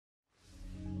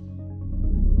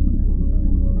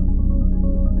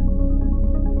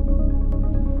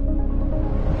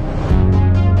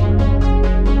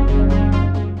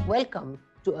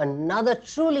to another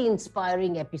truly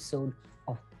inspiring episode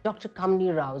of Dr.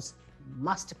 Kamini Rao's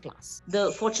Masterclass.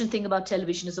 The fortunate thing about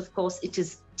television is, of course, it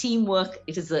is teamwork.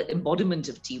 It is the embodiment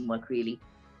of teamwork, really.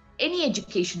 Any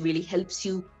education really helps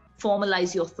you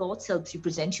formalize your thoughts, helps you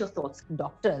present your thoughts.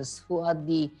 Doctors who are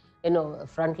the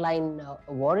frontline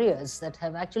warriors that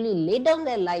have actually laid down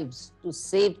their lives to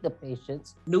save the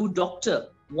patients. No doctor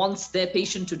wants their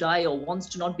patient to die or wants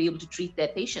to not be able to treat their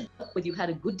patient. Whether you've had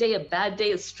a good day, a bad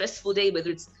day, a stressful day, whether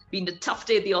it's been a tough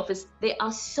day at the office, they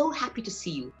are so happy to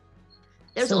see you.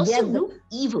 There's also no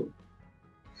evil.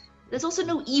 There's also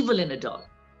no evil in a dog.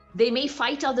 They may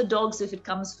fight other dogs if it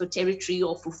comes for territory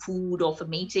or for food or for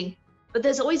mating, but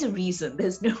there's always a reason.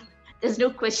 There's no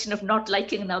question of not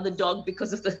liking another dog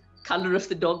because of the color of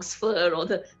the dog's fur or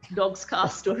the dog's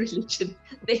caste or religion.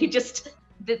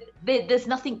 There's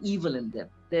nothing evil in them.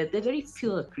 They're very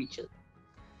pure creatures.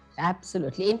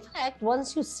 Absolutely. In fact,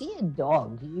 once you see a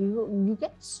dog, you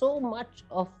get so much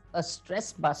of a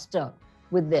stress buster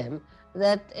with them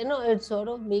that it sort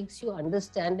of makes you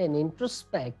understand and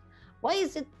introspect. Why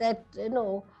is it that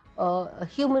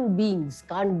human beings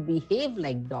can't behave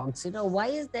like dogs? Why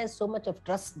is there so much of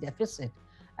trust deficit?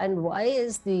 And why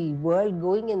is the world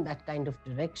going in that kind of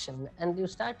direction? And you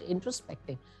start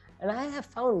introspecting. And I have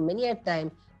found many a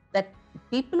time that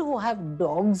people who have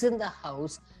dogs in the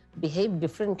house behave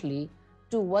differently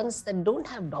to ones that don't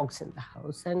have dogs in the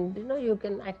house. And you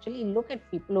can actually look at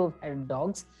people who have had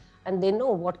dogs and they know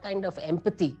what kind of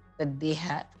empathy that they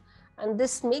have. And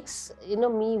this makes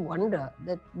me wonder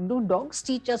that do dogs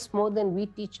teach us more than we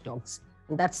teach dogs?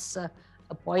 And that's a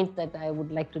point that I would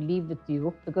like to leave with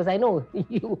you, because I know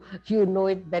you know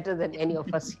it better than any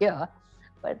of us here.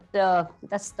 But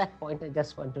that's that point I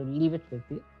just want to leave it with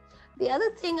you. The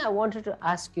other thing I wanted to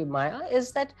ask you, Maya,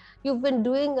 is that you've been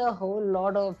doing a whole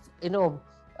lot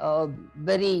of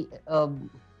very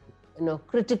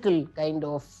critical kind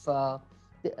of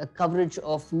coverage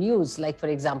of news, like for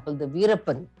example the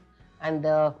Veerappan and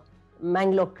the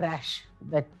Mangalore crash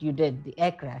that you did, the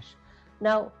air crash.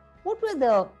 Now, what were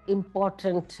the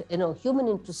important, human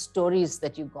interest stories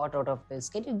that you got out of this?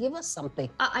 Can you give us something?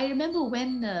 I remember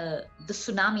when the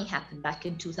tsunami happened back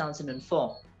in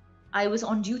 2004. I was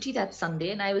on duty that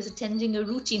Sunday and I was attending a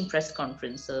routine press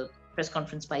conference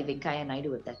by Venkaiah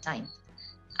Naidu at that time.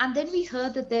 And then we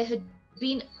heard that there had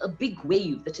been a big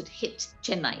wave that had hit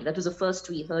Chennai. That was the first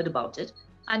we heard about it.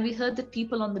 And we heard that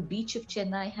people on the beach of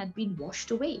Chennai had been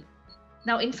washed away.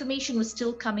 Now, information was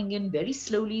still coming in very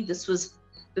slowly. This was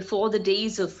before the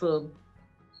days of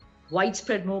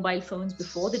widespread mobile phones,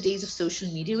 before the days of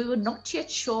social media. We were not yet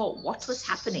sure what was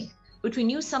happening, but we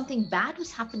knew something bad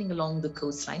was happening along the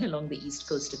coastline, along the east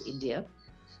coast of India.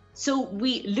 So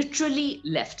we literally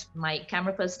left. My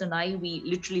camera person and we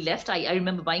literally left. I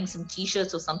remember buying some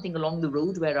t-shirts or something along the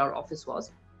road where our office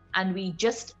was. And we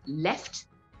just left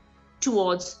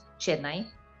towards Chennai,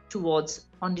 towards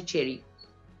Pondicherry.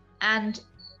 And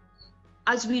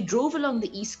as we drove along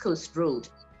the East Coast Road,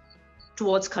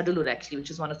 towards Kadalur actually,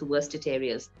 which is one of the worst hit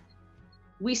areas,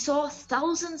 we saw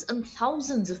thousands and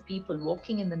thousands of people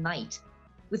walking in the night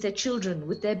with their children,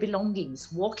 with their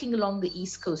belongings, walking along the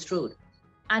East Coast Road.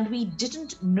 And we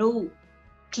didn't know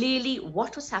clearly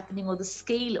what was happening or the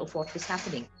scale of what was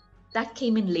happening. That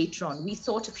came in later on. We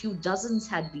thought a few dozens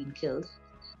had been killed.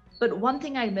 But one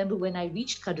thing I remember, when I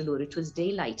reached Kadalur, it was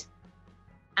daylight.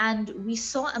 And we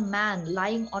saw a man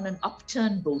lying on an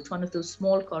upturned boat, one of those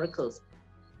small coracles.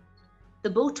 The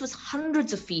boat was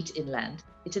hundreds of feet inland.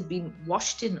 It had been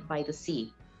washed in by the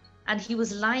sea. And he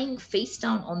was lying face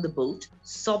down on the boat,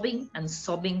 sobbing and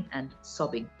sobbing and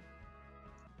sobbing.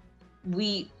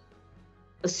 We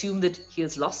assume that he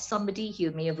has lost somebody. He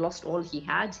may have lost all he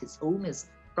had, his home, his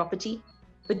property.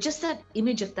 But just that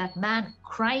image of that man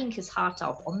crying his heart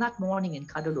out on that morning in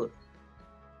Kadalur,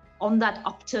 on that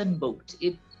upturned boat,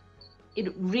 it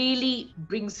really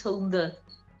brings home the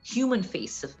human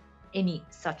face of any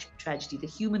such tragedy, the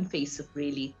human face of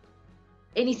really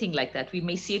anything like that. We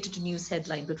may see it at a news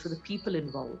headline, but for the people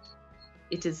involved,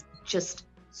 it is just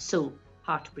so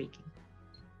heartbreaking.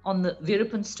 On the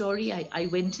Veerappan story, I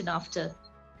went in after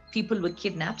people were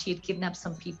kidnapped. He had kidnapped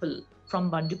some people from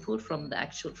Bandipur, from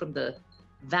the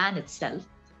van itself.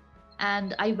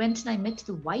 And I went and I met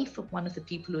the wife of one of the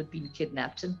people who had been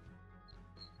kidnapped. And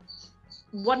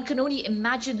one can only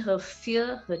imagine her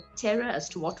fear, her terror as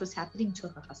to what was happening to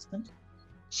her husband.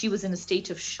 She was in a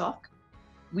state of shock.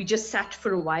 We just sat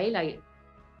for a while. I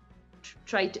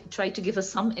tried to give her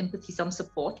some empathy, some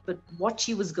support, but what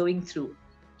she was going through,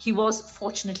 he was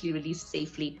fortunately released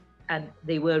safely and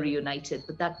they were reunited.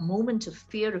 But that moment of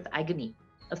fear, of agony,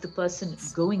 of the person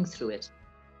going through it,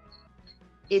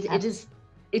 it is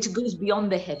it goes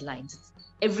beyond the headlines.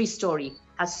 Every story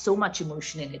has so much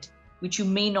emotion in it, which you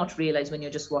may not realize when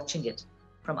you're just watching it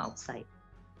from outside.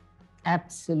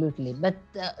 Absolutely. But,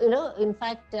 in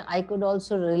fact, I could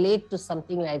also relate to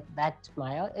something like that,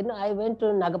 Maya. I went to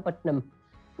Nagapattinam.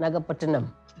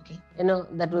 Okay.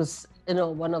 That was,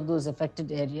 one of those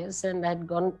affected areas. And I had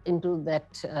gone into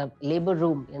that labor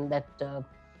room in that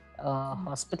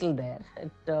hospital there.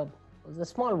 It was a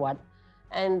small one.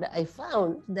 And I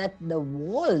found that the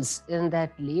walls in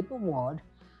that labor ward,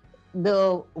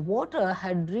 the water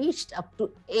had reached up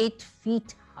to 8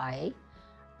 feet high.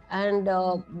 And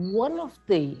one of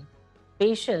the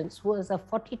patients, who was a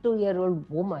 42-year-old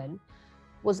woman,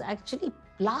 was actually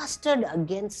plastered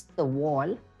against the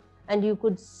wall, and you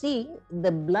could see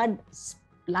the blood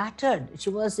splattered. She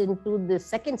was into the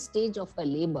second stage of her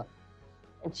labor,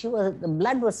 and the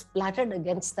blood was splattered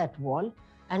against that wall,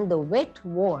 and the wet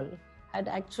wall had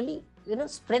actually,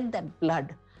 spread that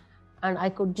blood. And I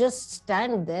could just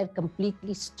stand there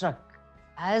completely struck.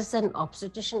 As an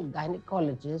obstetrician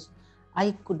gynecologist,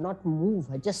 I could not move.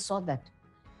 I just saw that.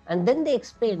 And then they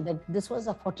explained that this was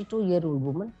a 42-year-old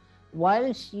woman.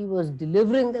 While she was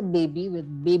delivering the baby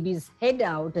with baby's head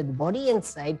out and body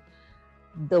inside,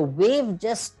 the wave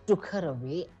just took her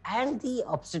away, and the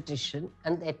obstetrician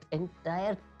and that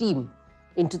entire team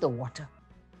into the water.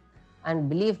 And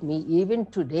believe me, even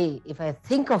today, if I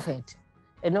think of it,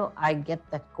 I get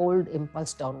that cold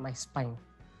impulse down my spine.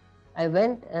 I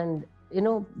went and,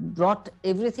 brought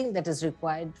everything that is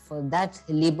required for that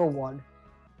labor ward,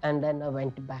 and then I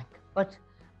went back. But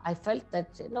I felt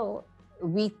that,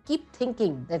 we keep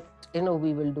thinking that,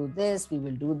 we will do this, we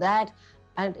will do that.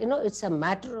 And, it's a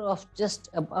matter of just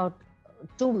about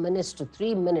 2 minutes to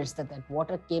 3 minutes that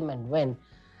water came and went.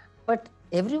 But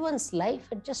everyone's life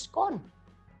had just gone.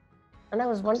 And I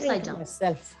was wondering to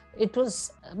myself, it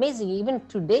was amazing. Even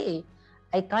today,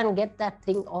 I can't get that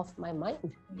thing off my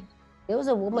mind. There was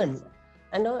a woman,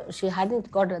 I know she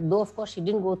hadn't got, though of course she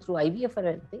didn't go through IVF or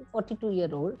anything,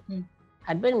 42-year-old,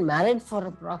 had been married for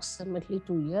approximately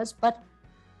 2 years, but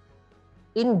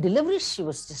in delivery, she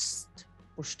was just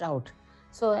pushed out.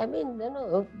 So, I mean,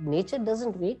 nature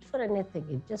doesn't wait for anything.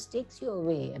 It just takes you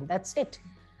away, and that's it.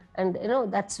 And,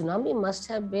 that tsunami must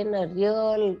have been a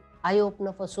real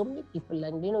eye-opener for so many people.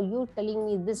 And, you telling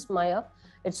me this, Maya,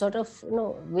 it sort of,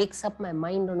 wakes up my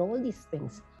mind on all these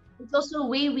things. It's also a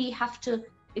way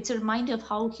it's a reminder of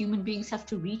how human beings have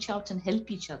to reach out and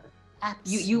help each other.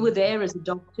 Absolutely. You were there as a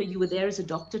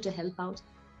doctor, to help out.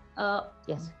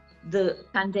 Yes. The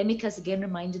pandemic has again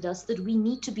reminded us that we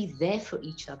need to be there for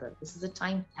each other. This is a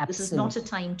time, This is not a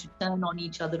time to turn on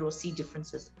each other or see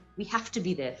differences. We have to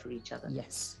be there for each other.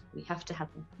 Yes. We have to have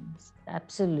things.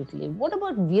 Absolutely. What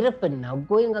about Veerappan now,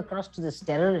 going across to this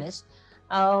terrorist?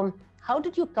 How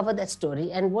did you cover that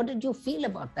story, and what did you feel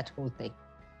about that whole thing?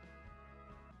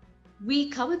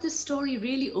 We covered this story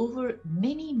really over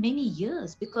many, many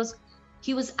years because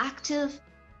he was active.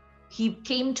 He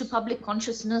came to public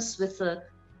consciousness with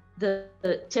the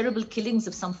terrible killings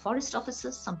of some forest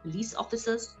officers, some police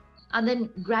officers. And then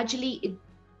gradually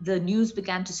the news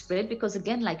began to spread because,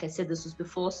 again, like I said, this was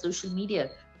before social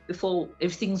media, before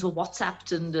everything was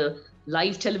WhatsApped and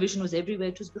live television was everywhere.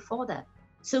 It was before that.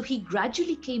 So he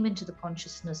gradually came into the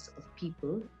consciousness of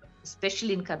people,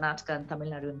 especially in Karnataka and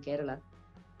Tamil Nadu and Kerala.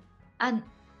 And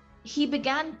he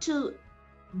began to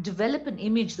develop an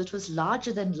image that was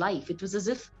larger than life. It was as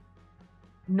if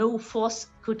no force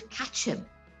could catch him.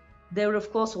 There were,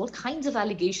 of course, all kinds of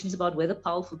allegations about whether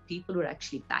powerful people were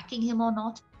actually backing him or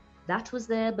not. That was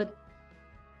there, but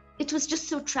it was just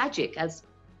so tragic as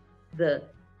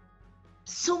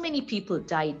so many people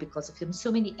died because of him.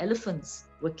 So many elephants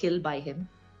were killed by him.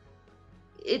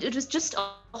 It was just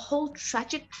a whole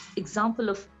tragic example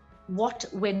of what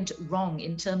went wrong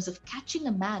in terms of catching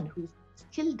a man who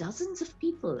killed dozens of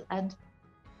people and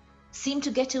seemed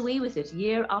to get away with it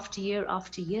year after year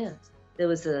after year. There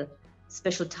was a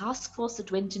special task force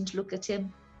that went in to look at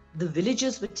him. The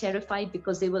villagers were terrified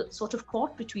because they were sort of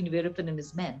caught between Veerappan and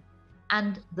his men,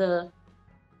 and the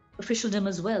officialdom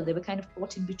as well. They were kind of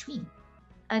caught in between.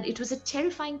 And it was a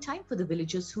terrifying time for the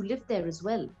villagers who lived there as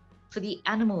well. For the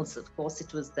animals, of course,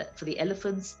 for the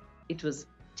elephants, it was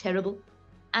terrible.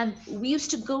 And we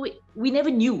used to go, we never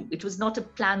knew. It was not a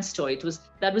planned story.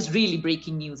 That was really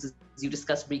breaking news, as you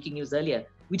discussed breaking news earlier.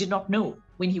 We did not know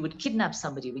when he would kidnap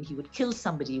somebody, when he would kill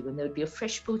somebody, when there would be a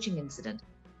fresh poaching incident.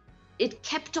 It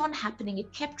kept on happening.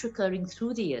 It kept recurring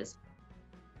through the years.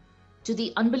 To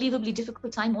the unbelievably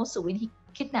difficult time also when he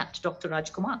kidnapped Dr.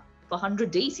 Rajkumar. For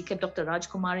 100 days, he kept Dr.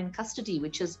 Rajkumar in custody,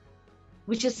 which is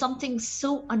something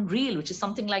so unreal, which is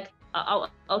something like out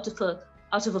of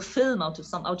out of a film, out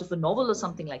of a novel or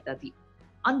something like that. The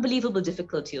unbelievable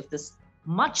difficulty of this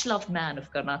much loved man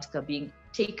of Karnataka being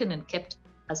taken and kept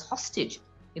as hostage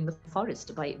in the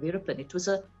forest by Veerappan. It was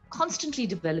a constantly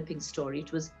developing story.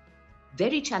 It was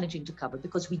very challenging to cover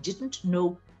because we didn't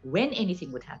know when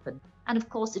anything would happen. And of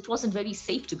course, it wasn't very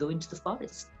safe to go into the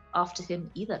forest after him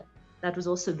either. That was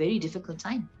also a very difficult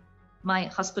time. My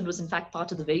husband was in fact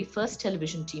part of the very first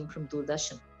television team from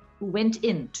Doordarshan who went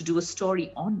in to do a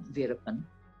story on Veerappan.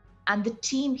 And the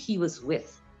team he was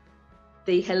with,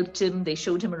 they helped him, they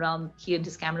showed him around, he and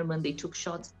his cameraman, they took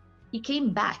shots. He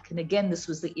came back, and again, this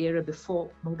was the era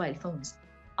before mobile phones.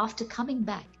 After coming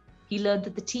back, he learned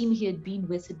that the team he had been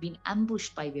with had been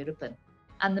ambushed by Veerappan,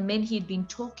 and the men he had been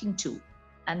talking to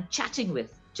and chatting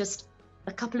with just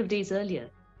a couple of days earlier,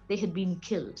 they had been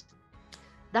killed.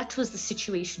 That was the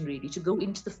situation, really. To go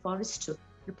into the forest to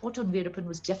report on Veerappan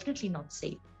was definitely not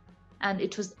safe. And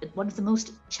it was one of the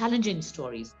most challenging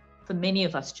stories for many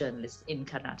of us journalists in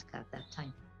Karnataka at that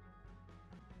time.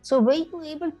 So were you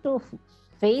able to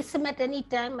face him at any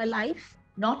time alive?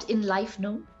 Not in life,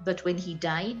 no. But when he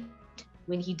died,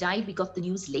 we got the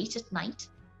news late at night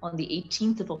on the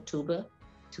 18th of October,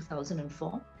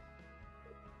 2004.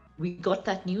 We got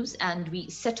that news and we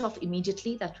set off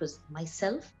immediately. That was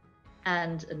myself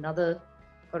and another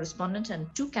correspondent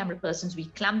and 2 camera persons. We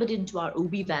clambered into our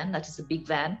OB van, that is a big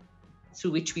van,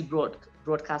 through which we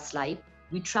broadcast live.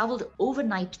 We traveled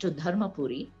overnight to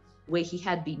Dharmapuri, where he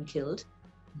had been killed.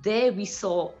 There we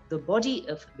saw the body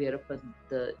of Veerappan,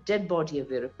 the dead body of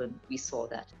Veerappan. We saw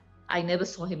that. I never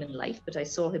saw him in life, but I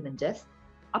saw him in death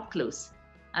up close.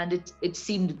 And it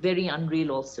seemed very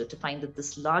unreal also to find that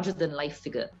this larger than life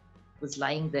figure was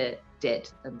lying there dead,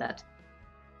 and that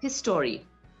his story,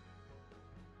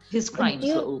 his crimes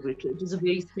were over. It was a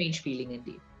very strange feeling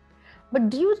indeed. But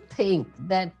do you think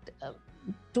that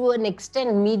to an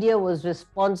extent media was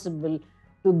responsible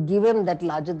to give him that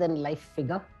larger than life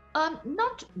figure?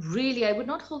 Not really. I would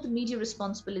not hold the media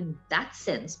responsible in that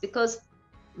sense, because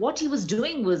what he was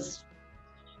doing was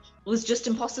just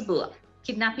impossible.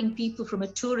 Kidnapping people from a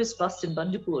tourist bus in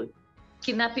Bandipur,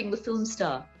 kidnapping the film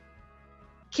star,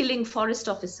 killing forest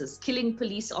officers, killing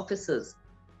police officers.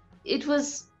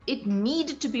 It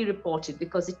needed to be reported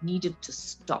because it needed to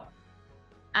stop.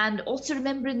 And also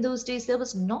remember, in those days, there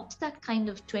was not that kind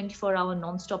of 24-hour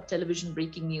non-stop television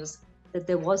breaking news that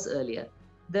there was earlier.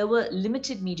 There were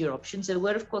limited media options. There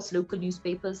were, of course, local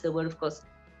newspapers. There were, of course,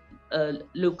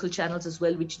 local channels as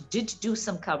well, which did do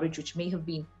some coverage, which may have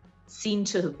been seen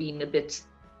to have been a bit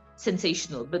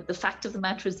sensational. But the fact of the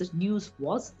matter is that news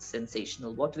was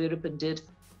sensational. What Veerappan did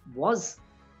was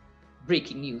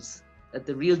breaking news,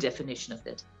 the real definition of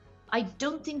it. I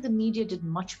don't think the media did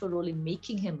much of a role in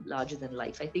making him larger than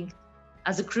life. I think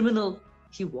as a criminal,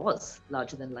 he was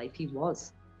larger than life. He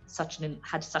was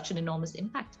had such an enormous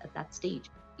impact at that stage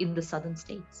in the southern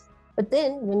states. But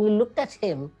then when you looked at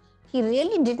him, he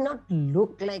really did not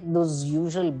look like those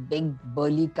usual big,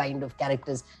 burly kind of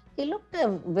characters. He looked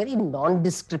a very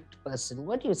nondescript person.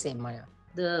 What do you say, Maya?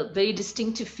 The very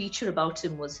distinctive feature about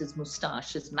him was his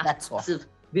moustache, his massive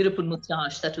Veerappan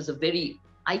moustache. That was a very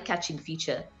eye-catching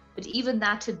feature. But even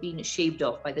that had been shaved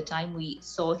off. By the time we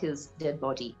saw his dead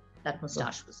body, that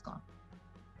moustache was gone.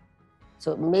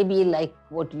 So maybe like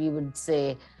what we would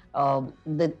say,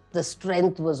 the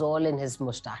strength was all in his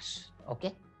moustache,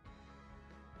 okay?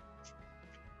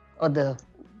 Or the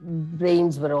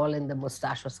brains were all in the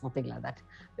moustache or something like that.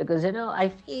 Because, I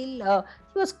feel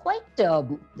he was quite,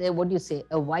 what do you say,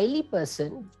 a wily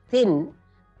person, thin,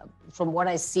 from what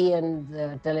I see in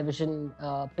the television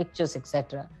pictures,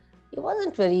 etc. He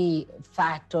wasn't very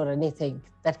fat or anything,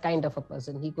 that kind of a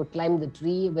person. He could climb the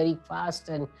tree very fast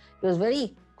and he was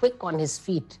very quick on his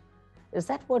feet. Is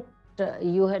that what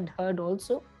you had heard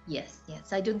also? Yes.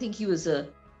 I don't think he was a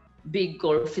big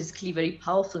or physically very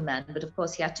powerful man, but of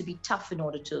course he had to be tough in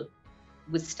order to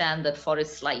withstand that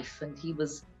forest life. And he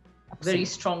was very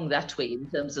strong that way in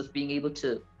terms of being able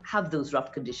to have those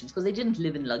rough conditions, because they didn't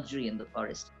live in luxury in the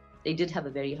forest. They did have a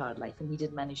very hard life, and he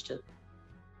did manage to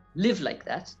live like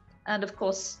that. And of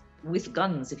course, with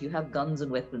guns, if you have guns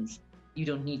and weapons, you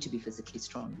don't need to be physically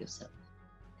strong yourself.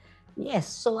 Yes,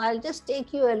 so I'll just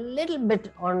take you a little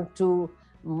bit onto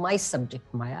my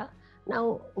subject, Maya.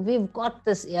 Now, we've got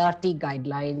this ART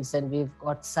guidelines and we've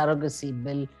got surrogacy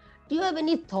bill. Do you have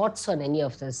any thoughts on any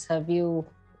of this? Have you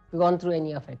gone through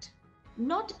any of it?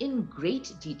 Not in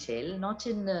great detail,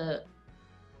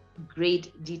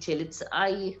 It's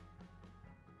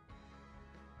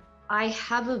I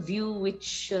have a view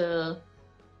which...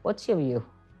 What's your view?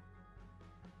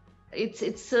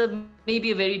 It's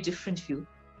maybe a very different view.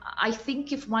 I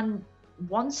think if one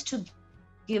wants to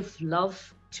give love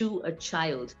to a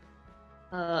child,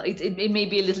 it may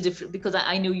be a little different, because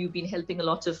I know you've been helping a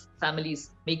lot of families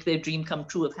make their dream come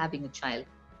true of having a child.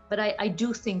 But I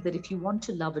do think that if you want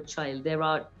to love a child, there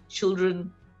are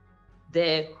children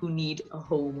there who need a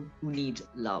home, who need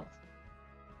love.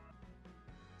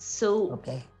 So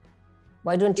okay,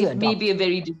 why don't you it adopt? may be a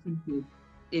very different view.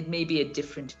 It may be a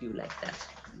different view like that.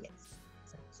 Yes.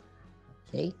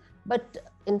 Okay, but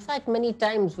in fact, many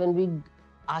times when we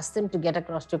ask them to get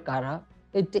across to Kara,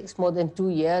 it takes more than 2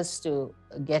 years to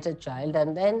get a child,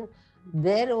 and then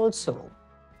there also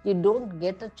you don't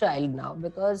get a child now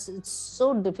because it's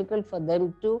so difficult for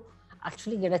them to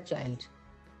actually get a child,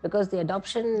 because the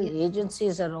adoption Yes.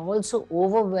 agencies are also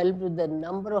overwhelmed with the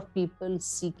number of people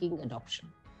seeking adoption,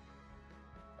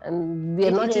 and we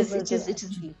are not able to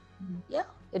actually. Yeah,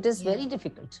 it is very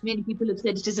difficult. Many people have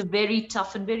said it is a very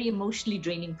tough and very emotionally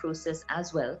draining process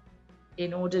as well,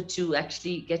 in order to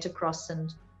actually get across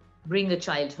and bring a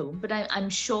child home. But I'm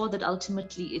sure that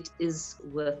ultimately it is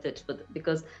worth it,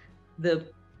 because the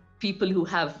people who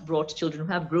have brought children,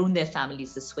 who have grown their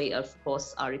families this way, of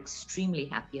course, are extremely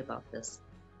happy about this.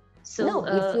 So no,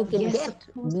 if you can get,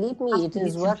 believe me, it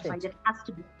is worth it. It has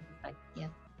to be simplified. Yeah,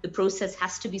 the process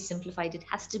has to be simplified. It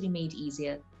has to be made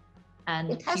easier, and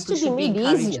it has people to be should made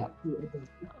easier.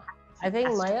 I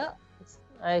think, Maya,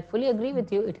 I fully agree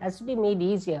with you. It has to be made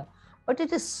easier, but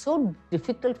it is so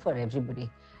difficult for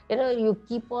everybody. You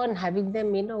keep on having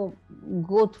them,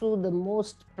 go through the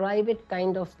most private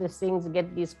kind of these things,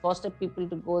 get these foster people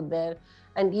to go there.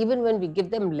 And even when we give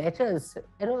them letters,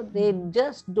 they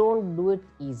just don't do it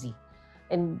easy.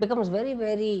 And it becomes very,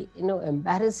 very,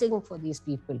 embarrassing for these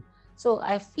people. So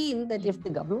I feel that if the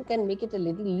government can make it a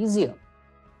little easier,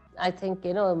 I think,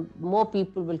 more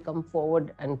people will come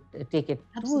forward and take it.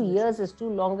 Absolutely. 2 years is too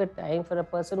long a time for a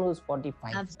person who's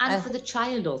 45. And for the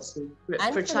child also,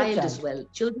 for child as well.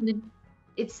 Children,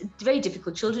 it's very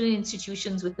difficult. Children in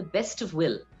institutions with the best of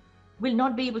will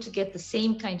not be able to get the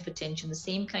same kind of attention, the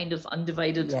same kind of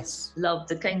undivided love,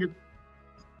 the kind of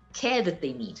care that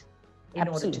they need in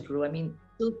order to grow. I mean,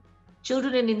 so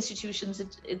children in institutions,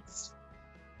 it's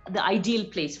the ideal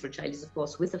place for a child is, of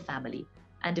course, with a family.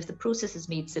 And if the process is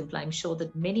made simple, I'm sure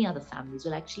that many other families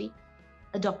will actually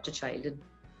adopt a child and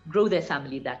grow their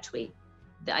family that way.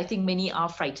 I think many are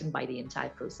frightened by the entire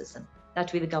process, and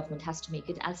that way the government has to make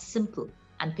it as simple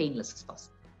and painless as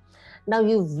possible. Now,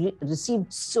 you've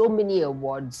received so many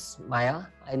awards, Maya.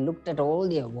 I looked at all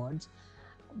the awards,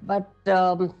 but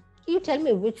can you tell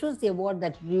me which was the award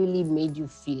that really made you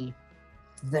feel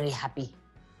very happy?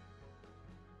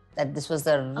 That this was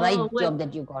the right job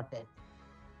that you got in?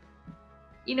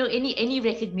 Any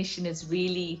recognition is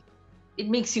really, it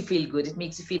makes you feel good. It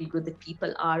makes you feel good that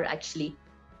people are actually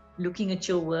looking at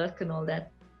your work and all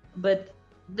that. But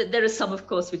there are some, of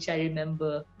course, which I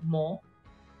remember more.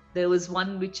 There was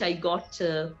one which I got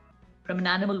from an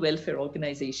animal welfare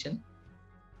organization.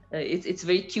 It's a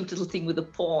very cute little thing with a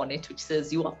paw on it, which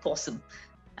says, "You are possum."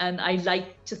 And I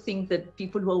like to think that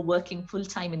people who are working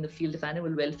full-time in the field of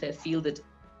animal welfare feel that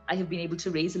I have been able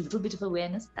to raise a little bit of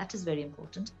awareness. That is very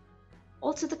important.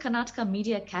 Also, the Karnataka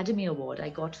Media Academy Award I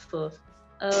got for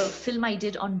a film I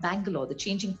did on Bangalore, the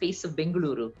changing face of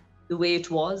Bengaluru, the way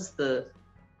it was, the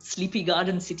sleepy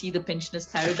garden city, the pensioners'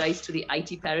 paradise, to the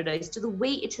IT paradise, to the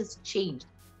way it has changed.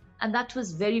 And that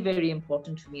was very, very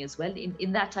important for me as well.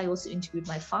 In that, I also interviewed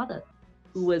my father,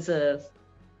 who was a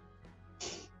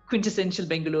quintessential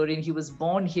Bangalorean. He was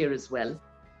born here as well.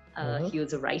 He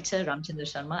was a writer, Ramchandra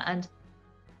Sharma. And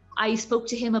I spoke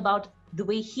to him about the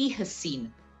way he has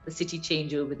seen the city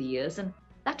change over the years. And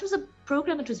that was a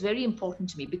program that was very important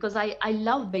to me, because I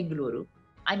love Bengaluru.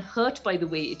 I'm hurt by the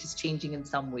way it is changing in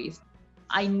some ways.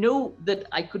 I know that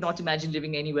I could not imagine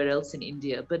living anywhere else in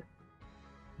India, but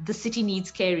the city needs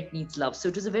care, it needs love. So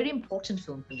it was a very important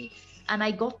film for me. And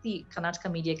I got the Karnataka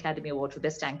Media Academy Award for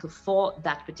Best Anchor for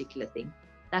that particular thing.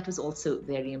 That was also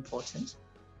very important.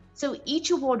 So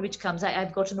each award which comes,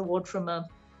 I've got an award from a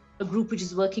group which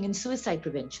is working in suicide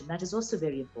prevention. That is also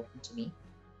very important to me.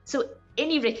 So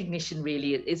any recognition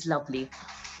really is lovely.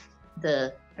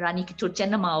 The Rani Kittur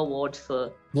Chennamma Award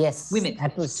for women,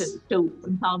 that was so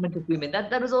empowerment of women.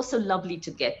 That was also lovely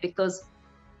to get, because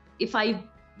if I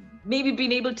maybe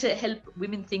been able to help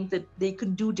women think that they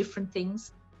can do different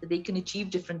things, that they can achieve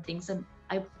different things, and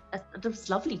that was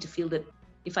lovely to feel that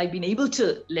if I've been able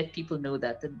to let people know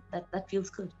that, then that feels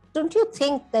good. Don't you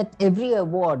think that every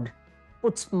award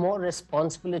puts more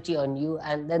responsibility on you,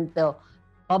 and then the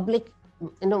public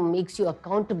makes you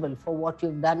accountable for what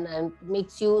you've done and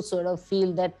makes you sort of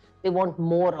feel that they want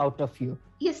more out of you?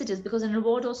 Yes, it is, because an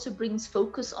award also brings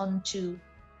focus onto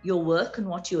your work and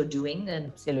what you're doing, and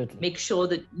Absolutely. make sure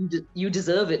that you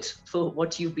deserve it for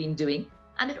what you've been doing.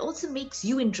 And it also makes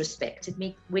you introspect.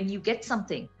 When you get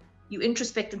something, you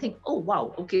introspect and think, oh,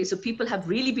 wow, okay, so people have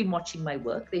really been watching my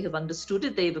work. They have understood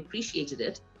it. They've appreciated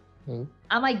it.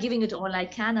 Am I giving it all I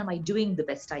can? Am I doing the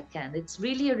best I can? It's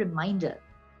really a reminder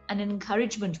and an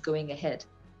encouragement going ahead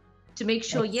to make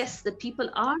sure, yes, that people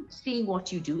are seeing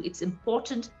what you do. It's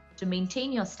important to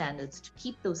maintain your standards, to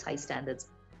keep those high standards.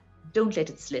 Don't let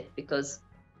it slip, because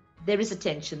there is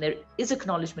attention, there is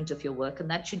acknowledgement of your work, and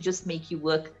that should just make you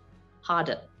work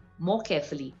harder, more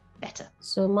carefully, better.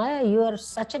 So Maya, you are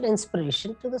such an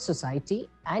inspiration to the society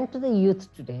and to the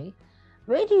youth today.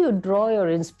 Where do you draw your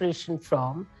inspiration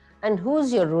from, and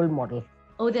who's your role model?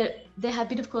 Oh, there have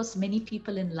been, of course, many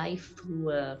people in life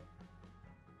who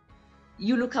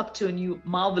you look up to and you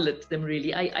marvel at them,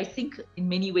 really. I think in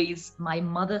many ways, my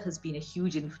mother has been a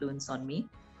huge influence on me.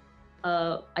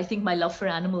 I think my love for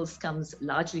animals comes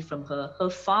largely from her. Her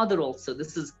father also,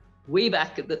 this is way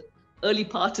back at the early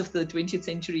part of the 20th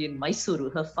century in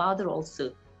Mysuru. Her father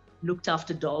also looked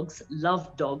after dogs,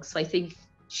 loved dogs. So I think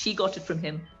she got it from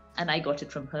him and I got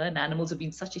it from her. And animals have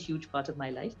been such a huge part of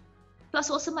my life. Plus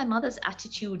also my mother's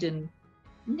attitude in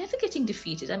never getting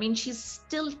defeated. I mean, she's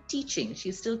still teaching.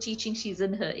 She's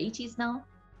in her 80s now.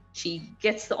 She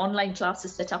gets the online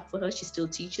classes set up for her. She still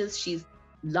teaches. She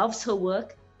loves her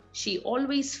work. She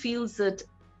always feels that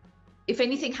if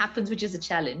anything happens, which is a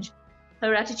challenge,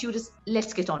 her attitude is,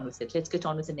 let's get on with it. Let's get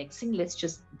on with the next thing. Let's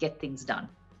just get things done.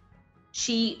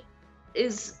 She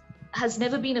has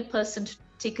never been a person to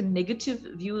take a negative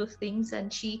view of things,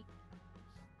 and she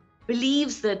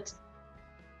believes that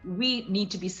we need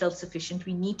to be self-sufficient.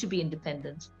 We need to be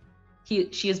independent.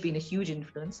 She has been a huge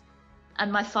influence.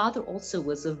 And my father also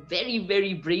was a very,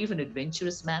 very brave and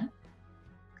adventurous man.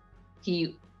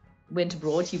 He went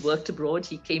abroad, he worked abroad,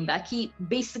 he came back. He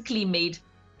basically made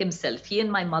himself. He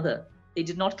and my mother, they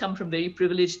did not come from very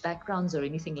privileged backgrounds or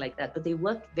anything like that, but they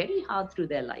worked very hard through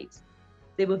their lives.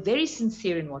 They were very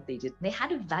sincere in what they did. They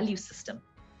had a value system.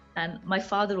 And my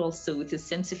father also, with his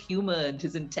sense of humor and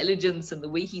his intelligence and the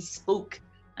way he spoke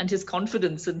and his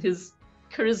confidence and his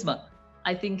charisma,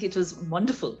 I think it was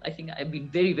wonderful. I think I've been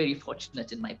very, very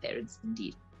fortunate in my parents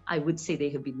indeed. I would say they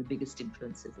have been the biggest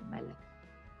influences in my life.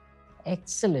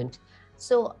 Excellent.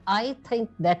 So I think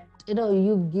that,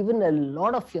 you've given a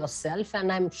lot of yourself,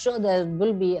 and I'm sure there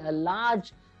will be a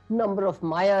large number of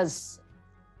Mayas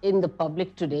in the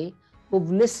public today who've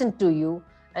listened to you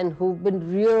and who've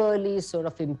been really sort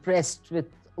of impressed with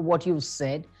what you've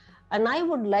said. And I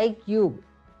would like you,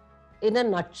 in a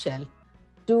nutshell,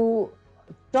 to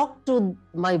talk to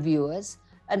my viewers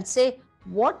and say,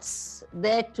 what's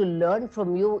there to learn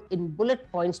from you in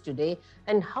bullet points today,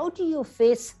 and how do you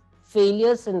face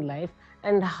failures in life,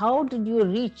 and how did you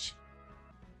reach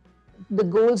the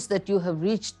goals that you have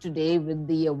reached today with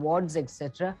the awards,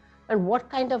 etc., and what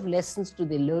kind of lessons do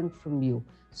they learn from you?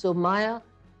 So Maya,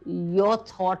 your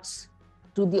thoughts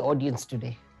to the audience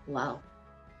today. Wow,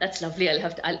 that's lovely. I'll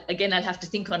have to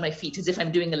think on my feet as if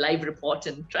I'm doing a live report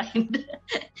and try and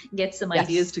get some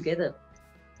ideas together.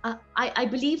 I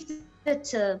believe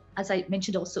that, as I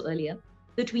mentioned also earlier,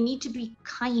 that we need to be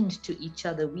kind to each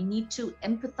other. We need to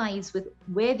empathize with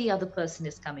where the other person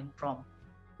is coming from.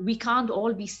 We can't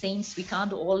all be saints. We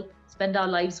can't all spend our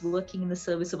lives working in the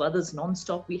service of others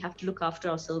nonstop. We have to look after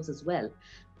ourselves as well.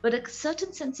 But a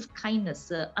certain sense of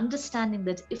kindness, understanding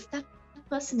that if that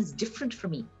person is different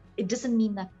from me, it doesn't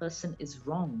mean that person is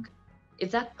wrong. If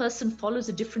that person follows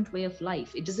a different way of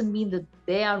life, it doesn't mean that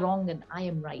they are wrong and I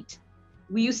am right.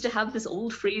 We used to have this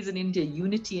old phrase in India,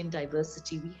 unity and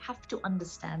diversity. We have to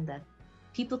understand that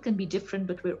people can be different,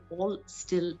 but we're all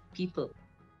still people.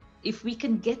 If we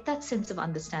can get that sense of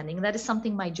understanding, and that is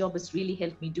something my job has really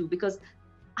helped me do, because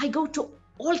I go to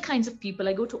all kinds of people,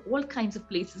 I go to all kinds of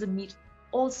places and meet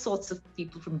all sorts of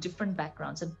people from different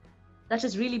backgrounds. And that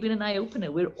has really been an eye-opener.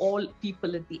 We're all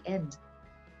people at the end.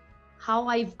 How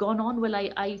I've gone on, well,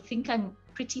 I think I'm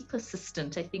pretty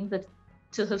persistent. I think that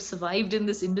to have survived in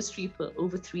this industry for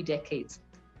over 3 decades,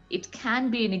 it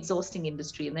can be an exhausting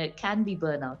industry and there can be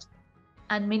burnout.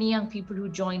 And many young people who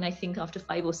join, I think after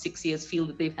 5 or 6 years, feel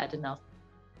that they've had enough.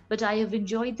 But I have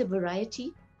enjoyed the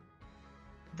variety.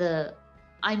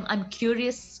 I'm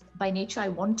curious by nature. I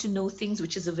want to know things,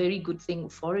 which is a very good thing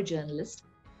for a journalist.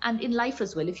 And in life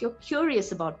as well, if you're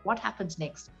curious about what happens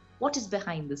next, what is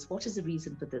behind this, what is the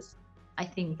reason for this, I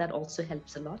think that also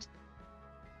helps a lot.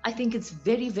 I think it's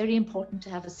very, very important to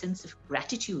have a sense of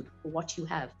gratitude for what you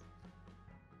have.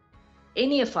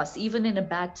 Any of us, even in a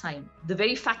bad time, the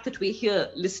very fact that we're here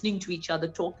listening to each other,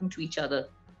 talking to each other,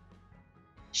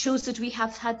 shows that we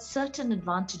have had certain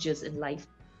advantages in life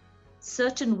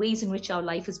certain ways in which our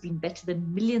life has been better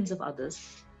than millions of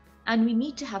others. And we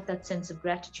need to have that sense of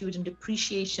gratitude and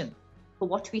appreciation for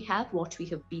what we have, what we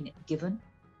have been given.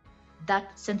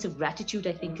 That sense of gratitude,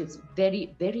 I think, is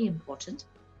very, very important.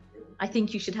 I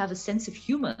think you should have a sense of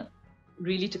humor,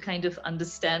 really, to kind of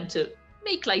understand, to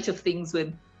make light of things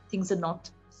when things are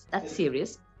not that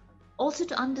serious. Also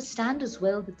to understand as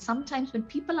well that sometimes when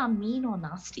people are mean or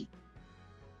nasty,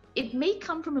 it may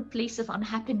come from a place of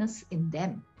unhappiness in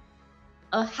them.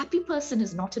 A happy person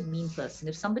is not a mean person.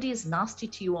 If somebody is nasty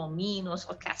to you or mean or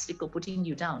sarcastic or putting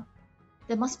you down,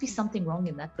 there must be something wrong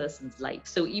in that person's life.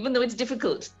 So even though it's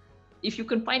difficult, if you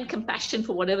can find compassion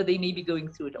for whatever they may be going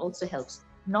through, it also helps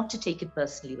not to take it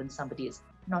personally when somebody is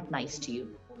not nice to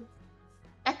you.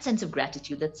 That sense of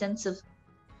gratitude, that sense of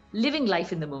living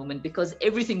life in the moment, because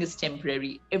everything is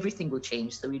temporary, everything will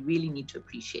change. So we really need to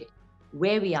appreciate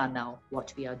where we are now,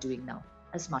 what we are doing now,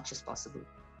 as much as possible.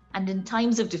 And in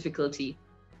times of difficulty,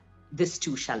 this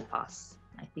too shall pass.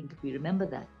 I think if we remember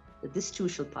that this too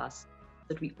shall pass,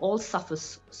 that we all suffer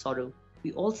sorrow,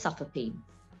 we all suffer pain,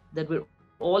 that we're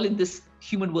all in this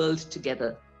human world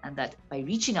together, and that by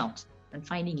reaching out and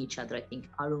finding each other, I think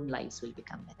our own lives will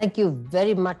become better. Thank you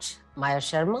very much, Maya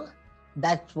Sharma.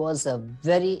 That was a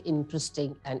very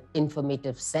interesting and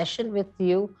informative session with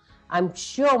you. I'm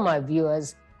sure my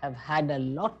viewers have had a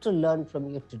lot to learn from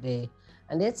you today.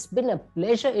 And it's been a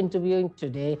pleasure interviewing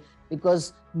today,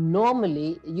 because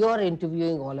normally you're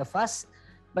interviewing all of us.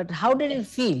 But how did it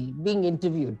feel being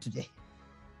interviewed today?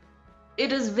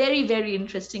 It is very, very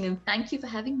interesting. And thank you for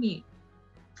having me,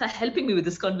 for helping me with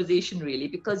this conversation, really,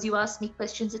 because you asked me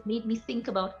questions that made me think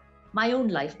about my own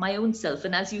life, my own self.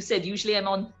 And as you said, usually I'm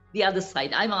on the other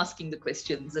side. I'm asking the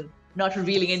questions and not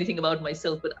revealing anything about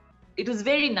myself. But it was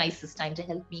very nice this time to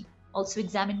help me also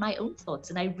examine my own thoughts.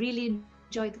 And I really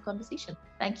enjoyed the conversation.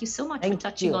 Thank you so much for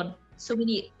touching on so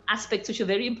many aspects which are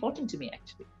very important to me,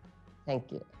 actually.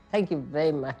 Thank you. Thank you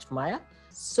very much, Maya.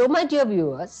 So, my dear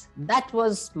viewers, that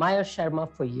was Maya Sharma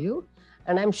for you.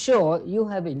 And I'm sure you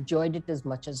have enjoyed it as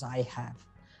much as I have.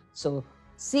 So,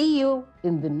 see you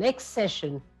in the next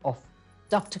session of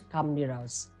Dr. Kamini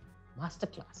Rao's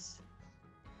Masterclass.